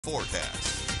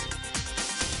Forecast.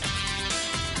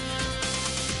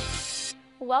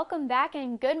 Welcome back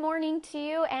and good morning to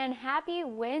you and happy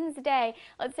Wednesday.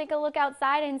 Let's take a look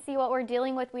outside and see what we're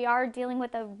dealing with. We are dealing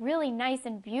with a really nice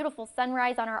and beautiful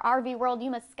sunrise on our RV World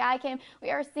Yuma Skycam. We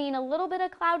are seeing a little bit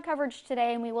of cloud coverage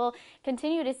today, and we will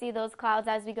continue to see those clouds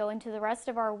as we go into the rest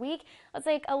of our week. Let's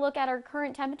take a look at our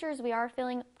current temperatures. We are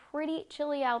feeling pretty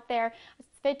chilly out there.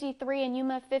 53 in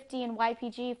Yuma, 50 in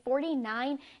YPG,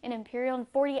 49 in Imperial, and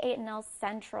 48 in El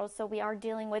Centro. So we are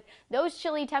dealing with those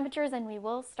chilly temperatures, and we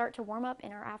will start to warm up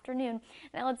in our afternoon.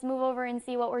 Now let's move over and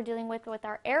see what we're dealing with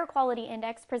our air quality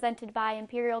index presented by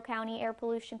Imperial County Air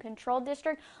Pollution Control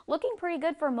District. Looking pretty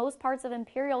good for most parts of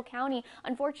Imperial County.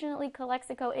 Unfortunately,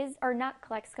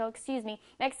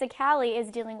 Mexicali is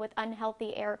dealing with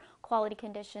unhealthy air quality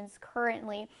conditions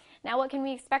currently. Now, what can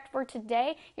we expect for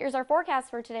today? Here's our forecast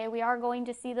for today. We are going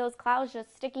to see those clouds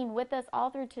just sticking with us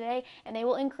all through today, and they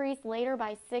will increase later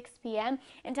by 6 p.m.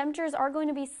 And temperatures are going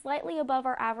to be slightly above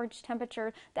our average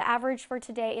temperature. The average for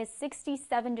today is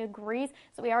 67 degrees,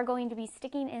 so we are going to be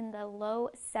sticking in the low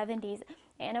 70s.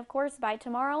 And of course, by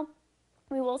tomorrow,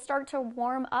 we will start to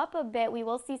warm up a bit. We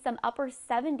will see some upper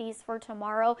 70s for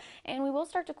tomorrow, and we will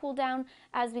start to cool down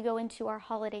as we go into our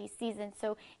holiday season.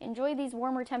 So enjoy these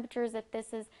warmer temperatures if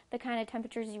this is the kind of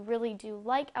temperatures you really do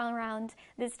like around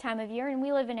this time of year. And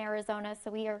we live in Arizona,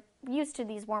 so we are used to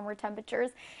these warmer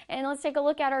temperatures. And let's take a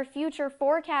look at our future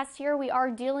forecast here. We are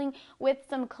dealing with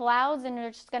some clouds, and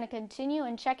they're just going to continue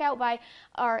and check out by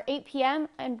our 8 p.m.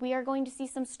 and we are going to see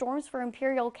some storms for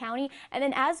Imperial County. And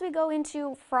then as we go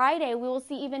into Friday, we will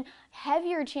see even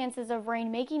heavier chances of rain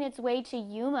making its way to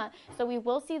Yuma. So we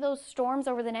will see those storms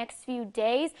over the next few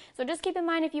days. So just keep in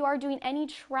mind, if you are doing any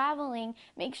traveling,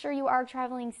 make sure you are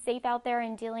traveling safe out there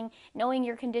and knowing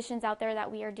your conditions out there,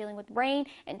 that we are dealing with rain,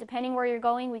 and depending where you're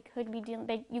going,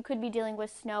 you could be dealing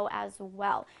with snow as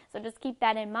well. So just keep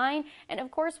that in mind. And of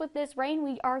course, with this rain,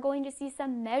 we are going to see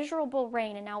some measurable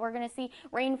rain, and now we're going to see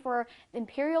rain for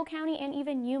Imperial County and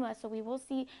even Yuma. So we will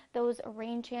see those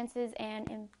rain chances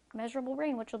and measurable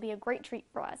rain, which will be a great treat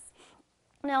for us.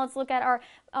 Now let's look at our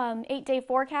 8-day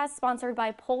forecast sponsored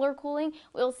by Polar Cooling.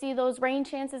 We'll see those rain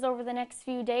chances over the next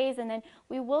few days, and then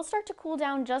we will start to cool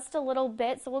down just a little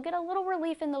bit. So we'll get a little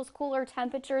relief in those cooler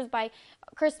temperatures by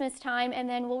Christmas time, and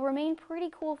then we'll remain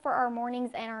pretty cool for our mornings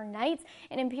and our nights.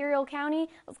 In Imperial County,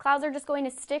 those clouds are just going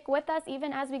to stick with us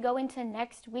even as we go into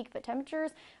next week. But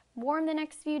temperatures warm the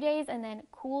next few days and then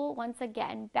cool once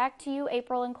again. Back to you,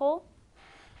 April and Cole.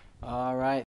 All right.